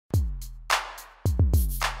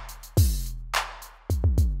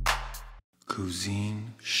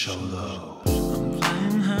Cuisine Choló. I'm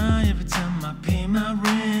flying high every time I pay my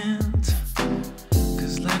rent,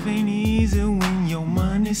 cause life ain't easy when your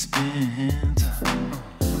money's spent.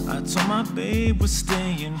 I told my babe we're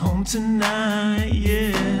staying home tonight,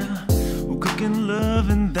 yeah. We're cooking love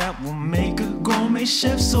and that will make a gourmet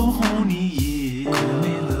chef so horny, yeah.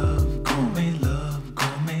 Gourmet love, gourmet love,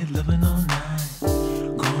 gourmet loving all night.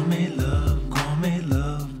 Gourmet love, gourmet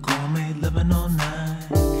love, gourmet loving all night.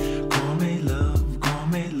 Gourmet love,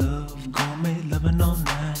 gourmet love, gourmet loving all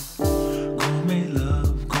night. Gourmet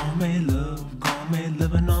love, gourmet love, gourmet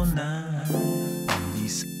loving all night. On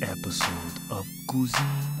this episode of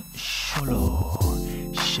Cuisine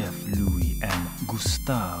Choló, Chef Louie and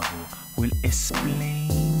Gustavo will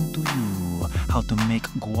explain to you how to make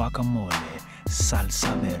guacamole,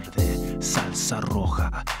 salsa verde, salsa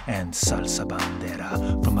roja, and salsa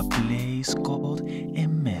bandera from a place called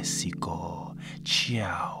in Mexico.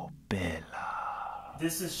 Ciao, Bella.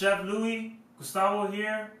 This is Chef Louie, Gustavo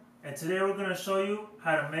here, and today we're going to show you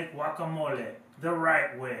how to make guacamole the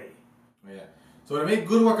right way. Oh, yeah. So to make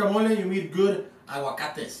good guacamole, you need good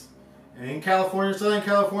aguacates. And in California, Southern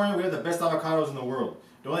California, we have the best avocados in the world.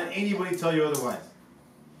 Don't let anybody tell you otherwise.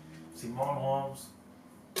 Simone Holmes.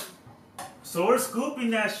 So we're scooping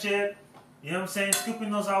that shit, you know what I'm saying?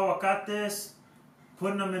 Scooping those aguacates,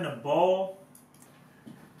 putting them in a bowl.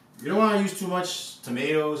 You don't want to use too much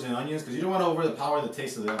tomatoes and onions because you don't want to overpower the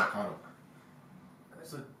taste of the avocado.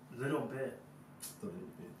 That's a little bit.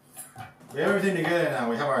 We have everything together now.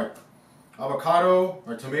 We have our avocado,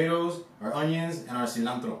 our tomatoes, our onions, and our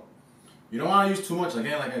cilantro. You don't want to use too much.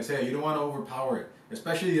 Again, like I said, you don't want to overpower it.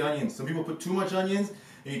 Especially the onions. Some people put too much onions,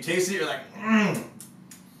 and you taste it, you're like, mmm.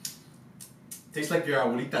 Tastes like your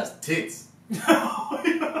abuelita's tits.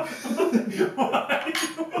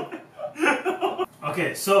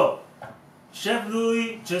 Okay, so Chef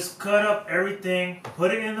Louie just cut up everything,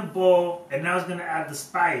 put it in the bowl, and now he's gonna add the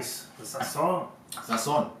spice, the sazon.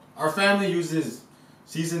 Sazon. Our family uses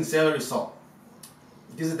seasoned celery salt.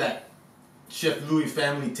 It gives it that Chef Louie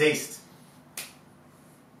family taste.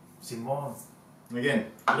 Simone. Again,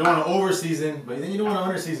 you don't want to over season, but then you don't want to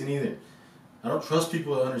under season either. I don't trust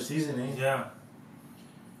people that under season, eh? Yeah.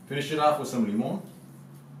 Finish it off with some limon.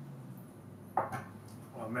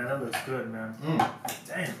 Oh man, that looks good, man.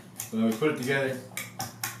 Damn. So then we put it together.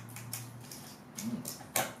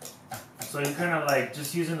 So you're kind of like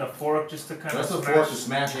just using the fork just to kind of That's the fork to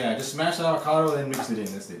smash, yeah. Just smash the avocado, then mix it in.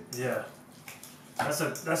 That's it. Yeah. That's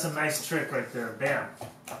a nice trick right there. Bam.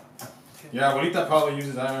 Yeah, abuelita probably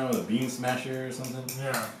uses, I don't know, the bean smasher or something.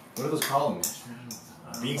 Yeah. What are those called?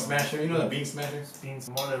 Bean smasher? You know the bean smasher? Beans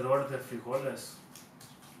moledor de frijoles.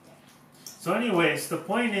 So anyways, the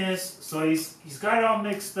point is, so he's got it all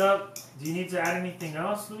mixed up. Do you need to add anything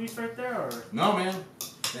else, Luis, right there? Or? No, man.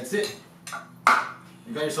 That's it.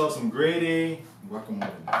 You got yourself some grade A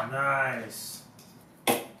guacamole. Nice.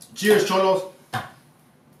 Cheers, cholos.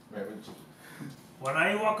 Right, when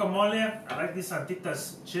I eat guacamole, I like these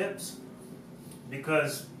Santitas chips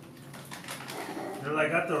because they're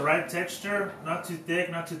like got the right texture, not too thick,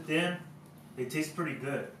 not too thin. They taste pretty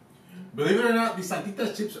good. Believe it or not, these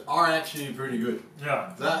Santitas chips are actually pretty good.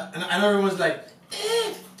 Yeah. And I know everyone's like,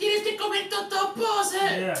 tienes que comer totopos,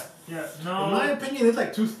 eh? Yeah. No. In my opinion, it's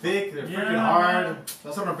like too thick. They're freaking hard.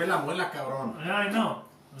 Vas a romper la muela, cabrón. Yeah, I know.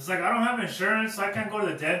 It's like I don't have insurance, so I can't go to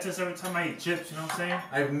the dentist every time I eat chips, you know what I'm saying?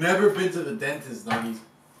 I've never been to the dentist, doggies.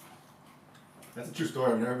 That's a true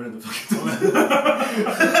story. I've never been to the fucking dentist.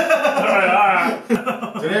 Alright.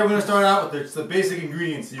 Today we're going to start out with the basic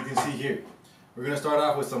ingredients you can see here. We're going to start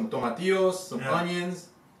off with some tomatillos, some onions,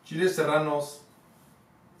 chiles serranos,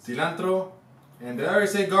 cilantro, and did I already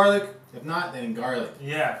say garlic? If not, then garlic.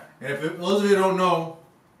 Yeah. And if those of you who don't know,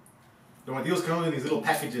 tomatillos come in these little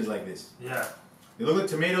packages like this. Yeah. They look like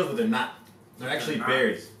tomatoes, but they're not. They're actually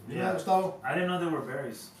berries. You know that, Gustavo? I didn't know they were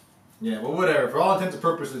berries. Yeah, well, whatever. For all intents and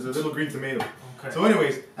purposes, they're little green tomatoes. Okay. So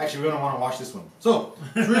anyways, actually, we don't want to wash this one. So,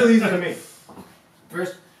 it's really easy to make.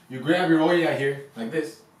 First, you grab your olla here, like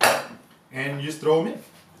this, and you just throw them in.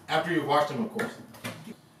 After you've washed them, of course.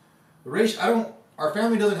 Our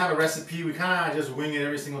family doesn't have a recipe. We kind of just wing it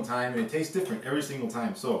every single time, and it tastes different every single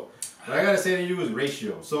time. So, what I got to say to you is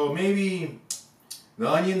ratio. So, maybe the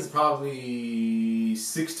onions, probably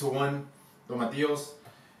 6-to-1 tomatillos.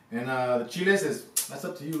 And the chiles that's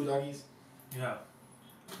up to you, doggies. Yeah.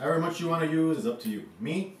 However much you want to use is up to you.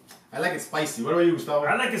 Me, I like it spicy. What about you, Gustavo?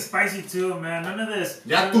 I like it spicy too, man. None of this.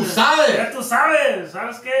 Ya tú sabes! Ya tú sabes!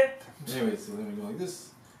 ¿Sabes qué? Anyway, so then we go like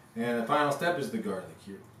this. And the final step is the garlic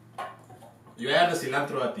here. You add the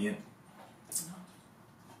cilantro at the end.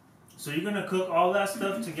 So you're gonna cook all that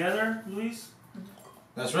stuff together, Luis?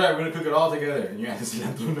 That's right, we're gonna cook it all together. And you have to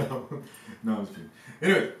cilantro now. No, I'm just kidding.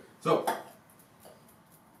 Anyway, so.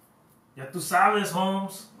 Ya tú sabes,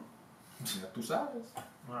 Holmes. Ya tú sabes.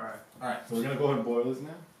 Alright. Alright, so we're gonna go ahead and boil this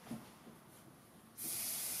now.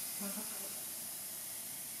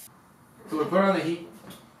 So we put it on the heat,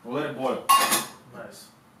 we'll let it boil. Nice.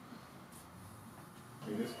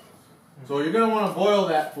 Like this. So you're gonna wanna boil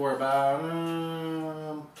that for about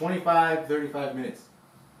 25-35 minutes.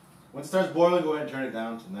 Once it starts boiling, go ahead and turn it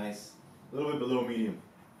down to nice, a little bit below medium.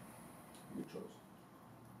 Good choice.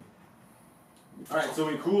 Alright, so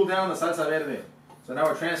we cool down the salsa verde. So now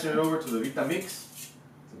we're transferring it over to the Vita Mix.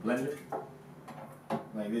 It's a blender.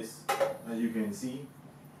 Like this, as you can see.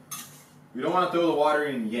 We don't want to throw the water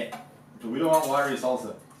in yet. So we don't want watery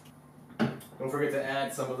salsa. Don't forget to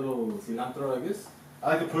add some little cilantro like this.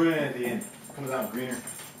 I like to put it in at the end. It comes out greener.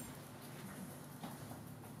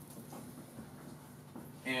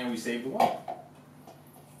 And we save the water.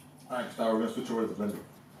 Alright, Gustavo, we're going to switch over to the blender.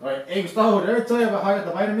 Alright, hey Gustavo, did I ever tell you about how I got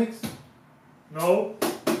the Vitamix? No.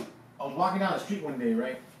 I was walking down the street one day,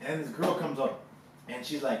 right? And this girl comes up. And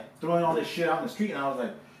she's like throwing all this shit out in the street. And I was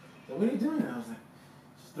like, what are you doing? And I was like,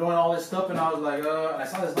 she's throwing all this stuff. And I was like, and I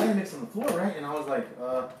saw this Vitamix on the floor, right? And I was like,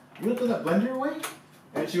 you gonna throw that blender away?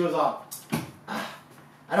 And she was all,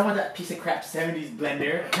 I don't want that piece of crap 70s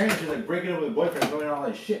blender. Apparently she was like breaking up with her boyfriend, throwing all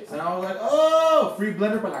that shit. So I was like, oh, free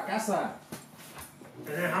blender para la casa.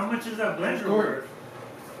 And then how much is that blender worth?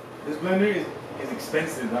 This blender is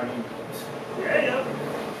expensive. I mean, yeah.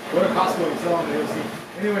 Go to Costco and sell them, you'll see.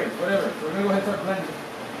 Anyways, whatever. So we're gonna go ahead and start blending.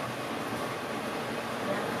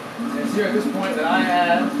 And it's here at this point that I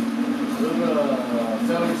add a little bit of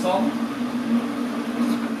celery salt.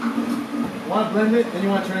 You want to blend it, then you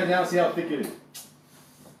want to turn it down, see how thick it is.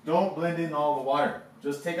 Don't blend in all the water.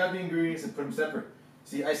 Just take out the ingredients and put them separate.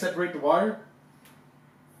 See, I separate the water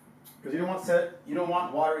because you don't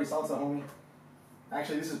want watery salsa, homie.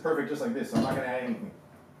 Actually, this is perfect just like this, so I'm not gonna add anything.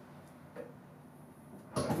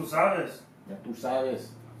 Tú sabes. Ya tú sabes.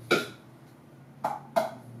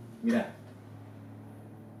 Mira.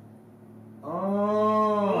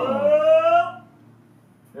 Oh.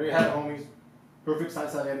 There you have it, homies. Perfect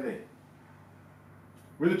salsa verde.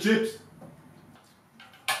 Where the chips?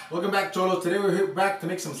 Welcome back, Cholos. Today we're here back to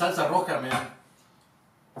make some salsa roja, man.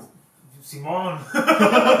 Simon.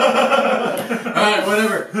 Alright,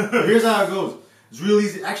 whatever. But here's how it goes. It's real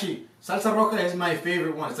easy. Actually, salsa roja is my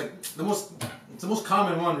favorite one. It's like it's the most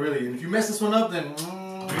common one, really. And if you mess this one up, then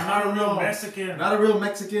you're not a real Mexican. Not a real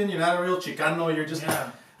Mexican. You're not a real Chicano. You're just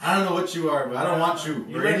I don't know what you are, but I don't want you.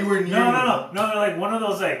 You're like, anywhere near No, like one of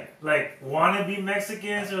those like wannabe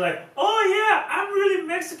Mexicans. They're like, oh yeah, I'm really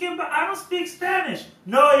Mexican, but I don't speak Spanish.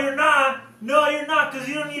 No, you're not. No, you're not, because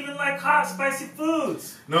you don't even like hot, spicy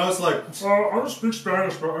foods. No, it's like, I don't speak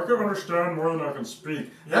Spanish, but I can understand more than I can speak.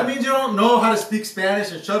 Yeah. That means you don't know how to speak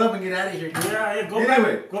Spanish, and shut up and get out of here. Yeah, go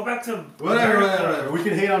back to whatever. We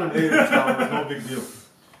can hate on him later. It's no big deal.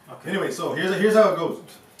 Okay. Anyway, so here's how it goes.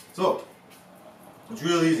 So it's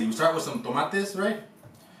real easy. We start with some tomates, right?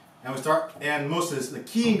 And most of this, the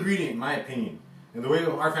key ingredient, in my opinion, and the way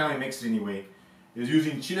our family makes it anyway, is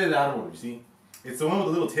using chile de árbol. You see, it's the one with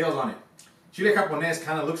the little tails on it. Chile japonés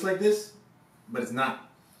kind of looks like this, but it's not.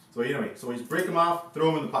 So anyway, so we just break them off, throw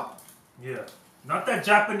them in the pot. Yeah, not that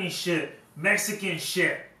Japanese shit, Mexican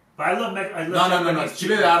shit. But I love No. It's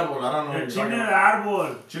chile de árbol. I don't know. Chile de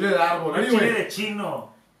árbol. Chile de árbol. Anyway. Chile de chino.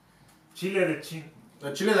 Chile de chino.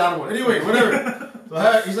 Chile de árbol. Anyway, whatever. So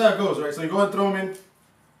here's how it goes, right? So you go ahead and throw them in.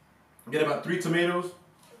 Get about 3 tomatoes.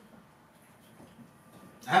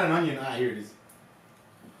 I had an onion. Here it is.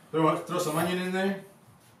 Throw some onion in there.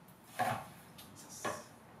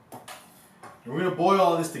 And we're gonna boil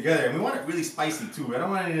all this together, and we want it really spicy too. I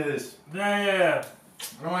don't want any of this. Yeah.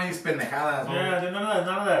 I don't want any pendejadas. Yeah, none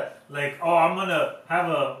of that. Like, oh, I'm gonna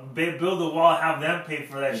build a wall, have them pay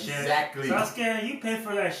for that shit. Exactly. Sasuke, you pay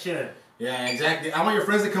for that shit. Yeah, exactly. I want your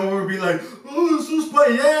friends to come over and be like, oh, this is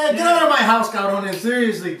spicy. Yeah, get out of my house, cabrones.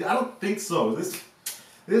 Seriously, I don't think so. This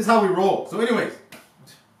is how we roll. So, anyways,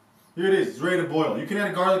 here it is. It's ready to boil. You can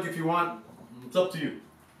add garlic if you want. It's up to you.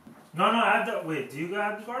 No, add the. Wait, do you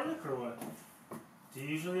add garlic or what? Do you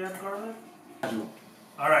usually add garlic? I do.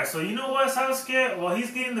 Alright, so you know what, Sasuke? While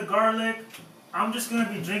he's getting the garlic, I'm just gonna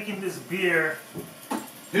be drinking this beer.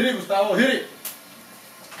 Hit it, Gustavo, hit it!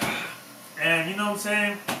 And you know what I'm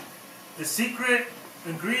saying? The secret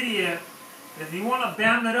ingredient, if you wanna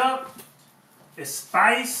bam it up, is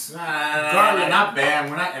spice, garlic. Not bam,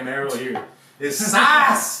 we're not Emerald here. It's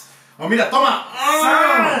sass! Oh, mira, toma!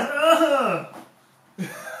 Sass!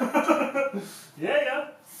 Yeah.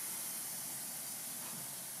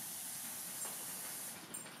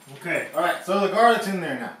 Okay. Alright, so the garlic's in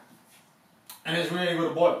there now. And it's ready to go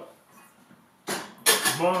to boil.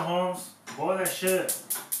 Boil, Holmes. Boil that shit.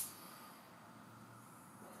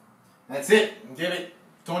 That's it. Give it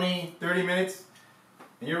 20, 30 minutes.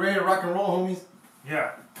 And you're ready to rock and roll, homies.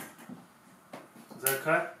 Yeah. Is that a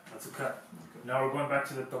cut? That's a cut. Now we're going back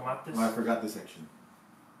to the tomates. Oh, I forgot this section.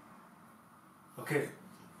 Okay.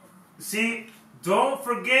 See, don't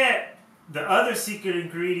forget the other secret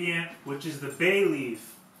ingredient, which is the bay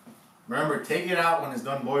leaf. Remember, take it out when it's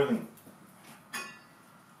done boiling.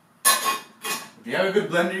 If you have a good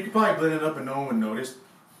blender, you can probably blend it up and no one would notice.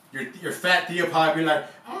 Your fat tia probably be like,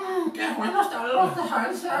 qué bueno está la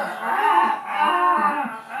salsa.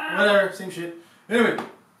 Whatever, same shit. Anyway,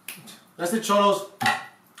 that's the cholos.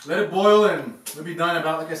 Let it boil and it'll be done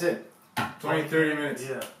about, like I said, 20, 30 minutes.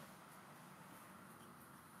 Yeah.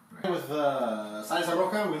 With salsa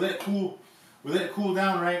roja, we let it cool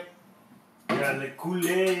down, right? Yeah, le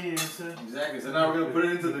culé ese. Exactly. So now we're gonna put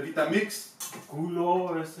it into the Vitamix.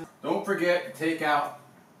 Culo ese. Don't forget to take out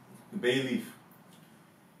the bay leaf.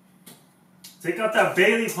 Take out that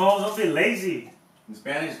bay leaf, Holmes. Don't be lazy. In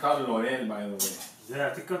Spanish, it's called laurel, by the way.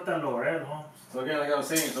 Yeah, take out that laurel, Holmes. So again, like I was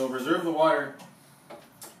saying, so reserve the water.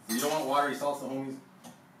 You don't want watery salsa, homies.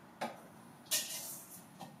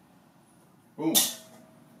 Boom.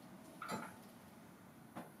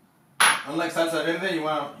 Unlike salsa verde,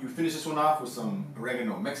 you finish this one off with some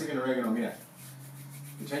oregano, Mexican oregano. Mira.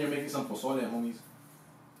 Pretend you're making some pozole, homies.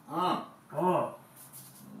 Oh.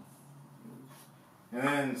 And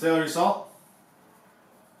then celery salt.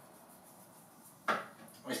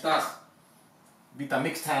 Ahí estás.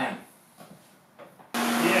 Vitamix time.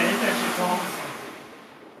 Yeah, hit that shit, Holmes.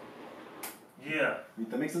 Yeah.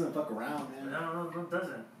 Vitamix doesn't fuck around, man. No, it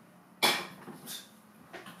doesn't.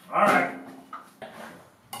 Alright.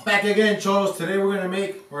 Back again, cholos. Today we're gonna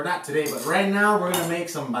make, or not today, but right now we're gonna make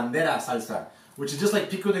some bandera salsa, which is just like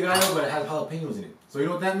pico de gallo, but it has jalapenos in it. So you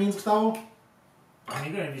know what that means, Gustavo? I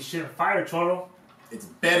mean, you're gonna be shitting fire, Cholo. It's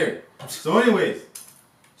better. So anyways,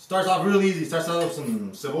 starts off real easy. Starts off with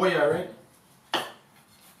some cebolla, right?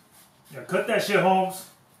 Yeah, cut that shit, Holmes.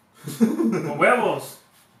 Con huevos.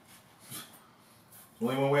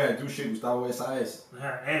 Only one way I do shit, Gustavo, esa es.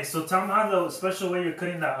 Yeah, hey, so tell me how the special way you're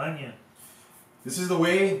cutting that onion. This is the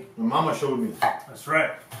way my mama showed me. That's right.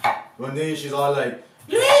 One day she's all like,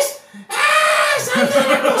 Luis, salsa de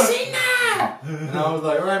la cocina. And I was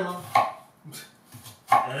like, all right, mom.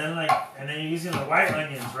 And then you're using the white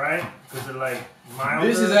onions, right? Because they're like milder.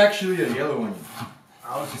 This is actually a yellow onion.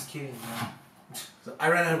 I was just kidding, man. So I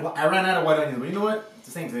ran out of white onions, but you know what? It's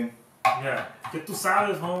the same thing. Yeah. Que tú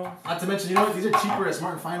sabes, Holmes. Not to mention, you know what? These are cheaper at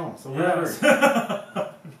Smart and Final, so whatever. Yes.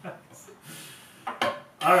 Nice.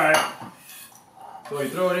 All right. So you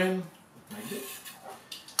throw it in like this.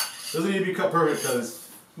 Doesn't need to be cut perfect because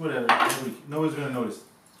whatever, nobody's gonna notice.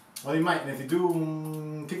 Well, you might, and if you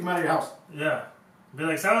do, kick them out of your house. Yeah. Be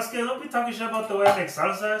like, ¿sabes qué? Don't be talking shit about the way I make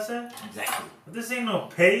salsa, I said. Exactly. But this ain't no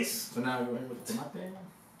paste. So now we're going with the tomate.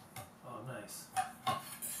 Oh, nice.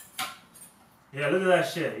 Yeah, look at that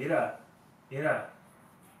shit. Mira.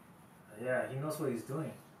 Yeah, he knows what he's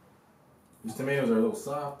doing. These tomatoes are a little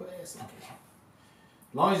soft, but it's okay.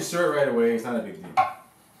 As long as you stir it right away, it's not a big deal.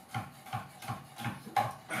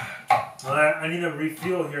 Well, I need a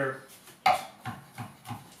refuel here. There's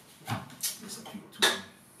some people too.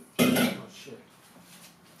 Oh shit.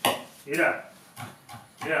 Yeah.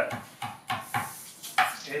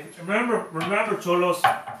 Hey, remember, Cholos,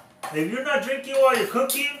 if you're not drinking while you're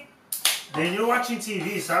cooking, then you're watching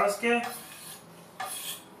TV, ¿sabes qué?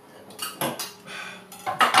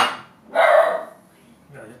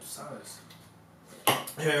 Yeah, ya tú sabes.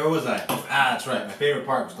 Hey, where was I? That's right. My favorite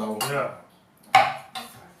part, Gustavo. Yeah.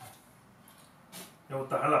 Yeah, with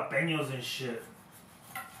the jalapenos and shit.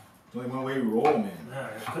 There's only one way we roll, man. Yeah,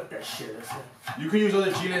 cut that shit, that's it. You can use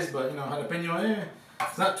other chiles, but you know, jalapeno,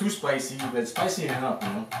 it's not too spicy, but it's spicy enough, you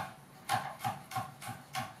know.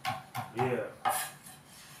 Yeah.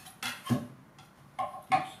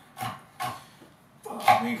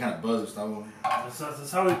 Oh, man, kind of buzz, Gustavo.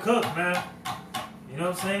 That's how we cook, man. You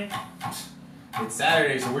know what I'm saying? It's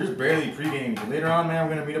Saturday, so we're just barely pre-gaming. But later on, man,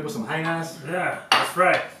 we're gonna meet up with some hyenas. Yeah, that's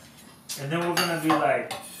right. And then we're gonna be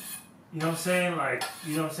like, you know what I'm saying? Like,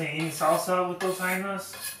 you know what I'm saying? Eating salsa with those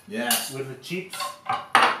hyenas. Yeah. With the cheeks.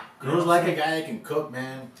 Girls like a guy that can cook,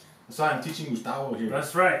 man. That's why I'm teaching Gustavo here.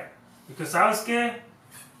 That's right. Because I was scared.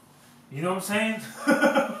 You know what I'm saying?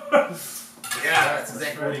 Yeah, that's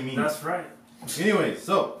exactly what he means. That's right. Anyway,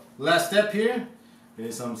 so last step here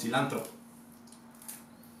is some cilantro.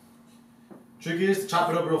 Trick is to chop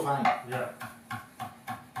it up real fine. Yeah.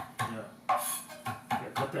 Yeah,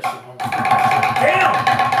 cut that shit home. Damn!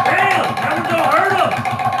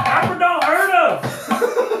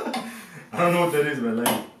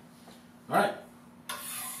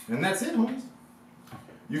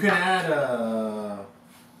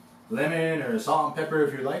 lemon or salt and pepper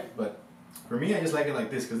if you like, but for me, I just like it like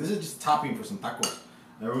this because this is just topping for some tacos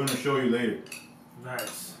that we're gonna show you later.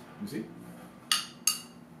 Nice. You see?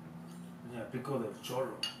 Yeah, pico de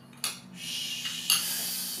cholo.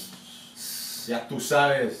 Ya tú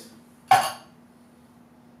sabes.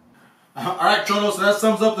 Alright, Cholo, so that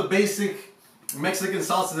sums up the basic Mexican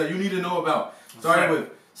salsas that you need to know about. Starting with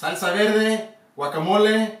salsa verde,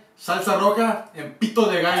 guacamole, salsa roja, and pito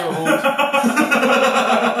de gallo, homes.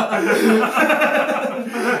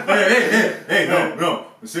 hey, no.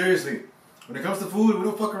 Seriously, when it comes to food, we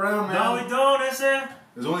don't fuck around, man. No, we don't, ese.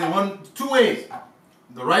 There's only two ways.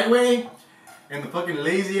 The right way, and the fucking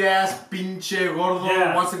lazy ass pinche gordo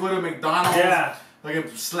wants to go to McDonald's. Yeah. Fucking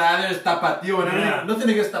slathers, tapatio and everything. Yeah. Nothing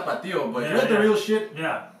against tapatio, but you know the real shit?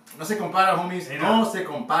 Yeah. No se compara, homies. No se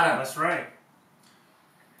compara. That's right.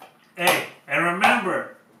 Hey, and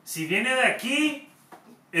remember, si viene de aquí,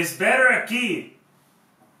 it's better aquí.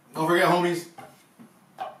 Don't forget, homies.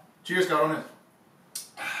 Cheers, cabrones.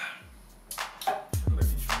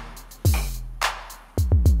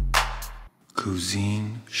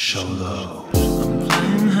 Cuisine Choló. I'm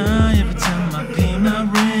flying high every time I pay my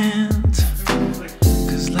rent.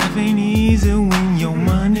 Cause life ain't easy when your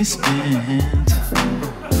money's spent.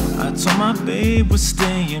 I told my babe we're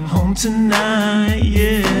staying home tonight,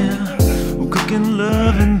 yeah. We're cooking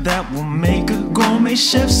love and that will make a gourmet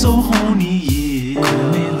chef so horny,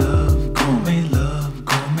 yeah.